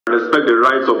Respect the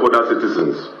rights of other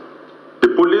citizens. The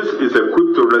police is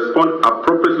equipped to respond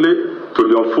appropriately to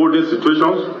the unfolding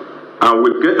situations and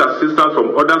will get assistance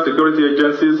from other security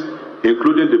agencies,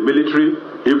 including the military,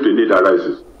 if the need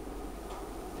arises.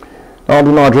 Now,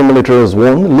 the Nigerian military has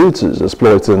warned looters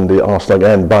exploiting the hashtag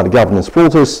End Bad Governance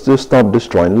protests to stop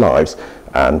destroying lives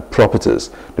and properties.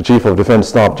 The Chief of Defence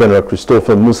Staff General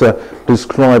Christopher Musa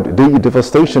described the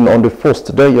devastation on the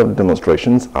first day of the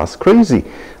demonstrations as crazy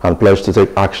and pledged to take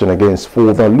action against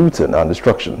further looting and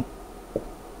destruction.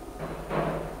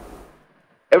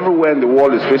 Everywhere in the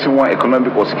world is facing one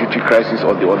economic or security crisis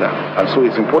or the other, and so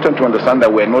it's important to understand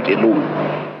that we are not alone.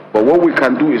 But what we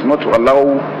can do is not to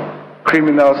allow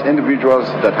criminals, individuals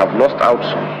that have lost out,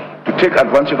 to take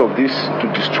advantage of this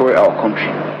to destroy our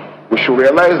country. We should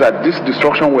realize that this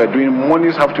destruction we're doing,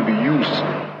 monies have to be used.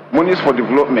 Monies for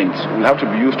development will have to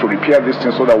be used to repair these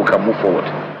things so that we can move forward.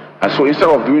 And so instead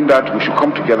of doing that, we should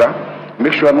come together,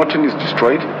 make sure nothing is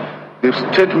destroyed. The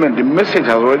statement, the message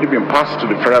has already been passed to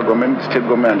the federal government, the state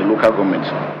government, and the local government.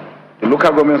 The local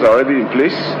governments are already in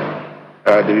place.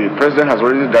 The president has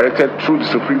already directed through the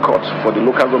Supreme Court for the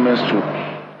local governments to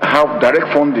have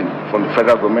direct funding from the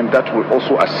federal government that will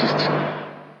also assist.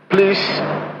 Please,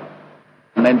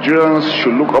 Nigerians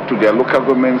should look up to their local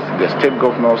governments, their state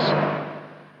governors.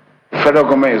 The federal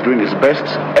government is doing its best.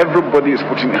 Everybody is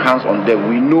putting their hands on them.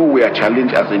 We know we are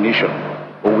challenged as a nation,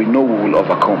 but we know we will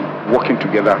overcome, working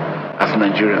together as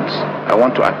Nigerians. I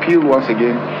want to appeal once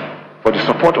again for the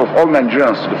support of all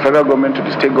Nigerians, to the federal government, to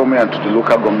the state government, and to the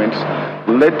local governments.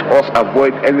 Let us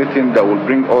avoid anything that will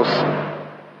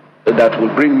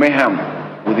bring mayhem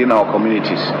within our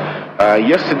communities.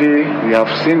 Yesterday, we have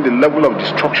seen the level of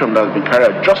destruction that has been carried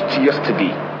out just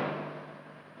yesterday.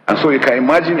 And so you can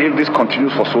imagine if this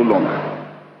continues for so long.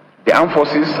 The armed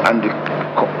forces and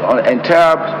the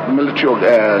entire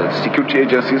military security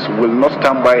agencies will not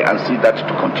stand by and see that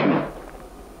to continue.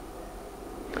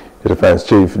 The Defence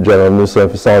Chief General Musa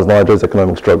emphasized Nigeria's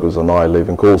economic struggles and high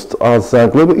living costs as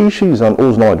global issues and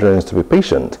urged Nigerians to be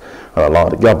patient and allow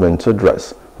the government to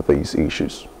address these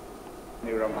issues.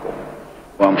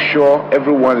 Well, I'm sure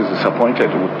everyone is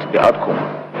disappointed with the outcome.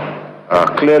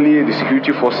 Clearly, the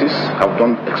security forces have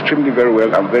done extremely very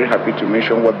well. I'm very happy to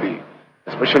mention what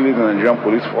especially the Nigerian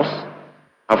police force,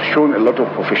 have shown a lot of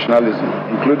professionalism,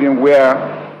 including where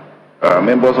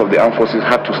members of the armed forces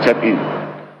had to step in.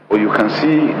 But you can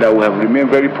see that we have remained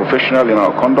very professional in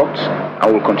our conduct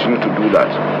and will continue to do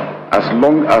that, as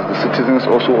long as the citizens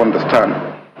also understand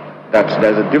that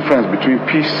there's a difference between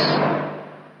peace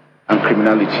and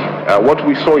criminality. What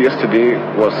we saw yesterday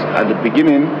was, at the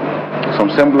beginning, some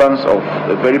semblance of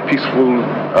a very peaceful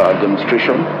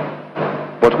demonstration,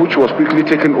 but which was quickly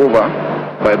taken over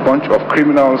by a bunch of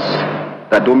criminals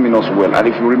that don't mean us well. And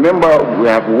if you remember, we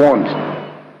have warned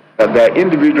that there are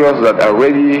individuals that are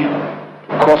ready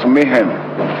to cause mayhem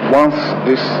once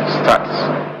this starts.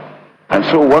 And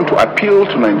so we want to appeal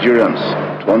to Nigerians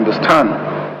to understand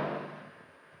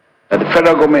that the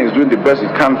federal government is doing the best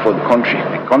it can for the country.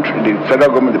 The federal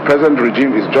government, the present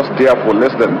regime is just there for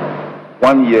less than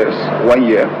 1 year,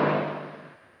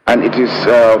 and it is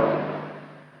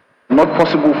not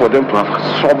possible for them to have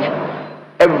solved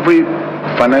every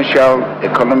financial,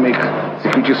 economic,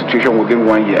 security situation within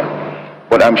 1 year.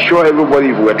 But I'm sure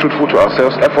everybody, if we are truthful to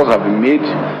ourselves, efforts have been made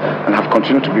and have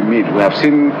continued to be made. We have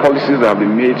seen policies that have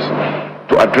been made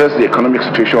to address the economic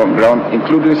situation on ground,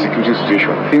 including security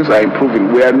situation. Things are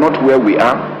improving. We are not where we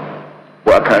are,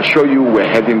 but I can assure you we're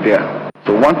heading there.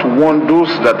 So we want to warn those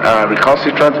that are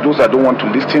recalcitrant, those that don't want to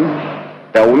listen,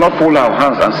 that will not fold our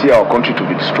hands and see our country to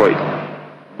be destroyed.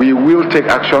 We will take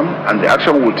action, and the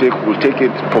action we'll take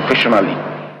it professionally.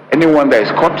 Anyone that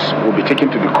is caught will be taken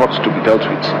to the courts to be dealt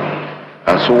with.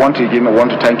 So once again, I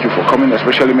want to thank you for coming,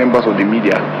 especially members of the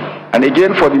media. And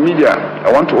again, for the media,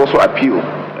 I want to also appeal.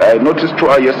 I noticed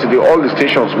throughout yesterday, all the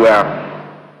stations were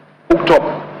hooked up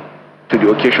to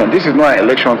the occasion. This is not an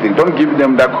election thing. Don't give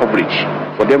them that coverage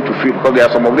for them to feel, because there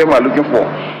are some of them are looking for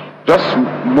just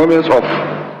moments of,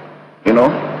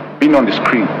 being on the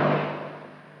screen.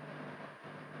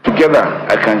 Together,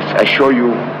 I can assure you,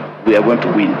 we are going to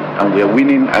win, and we are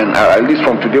winning. And at least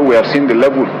from today, we have seen the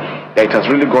level that it has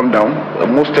really gone down.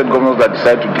 Most state governors that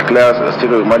decide to declare a state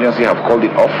of emergency have called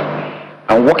it off.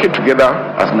 And working together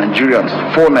as Nigerians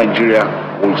for Nigeria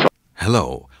will.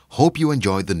 Hello, hope you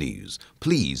enjoyed the news.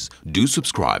 Please do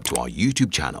subscribe to our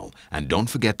YouTube channel and don't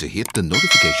forget to hit the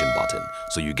notification button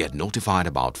so you get notified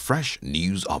about fresh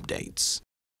news updates.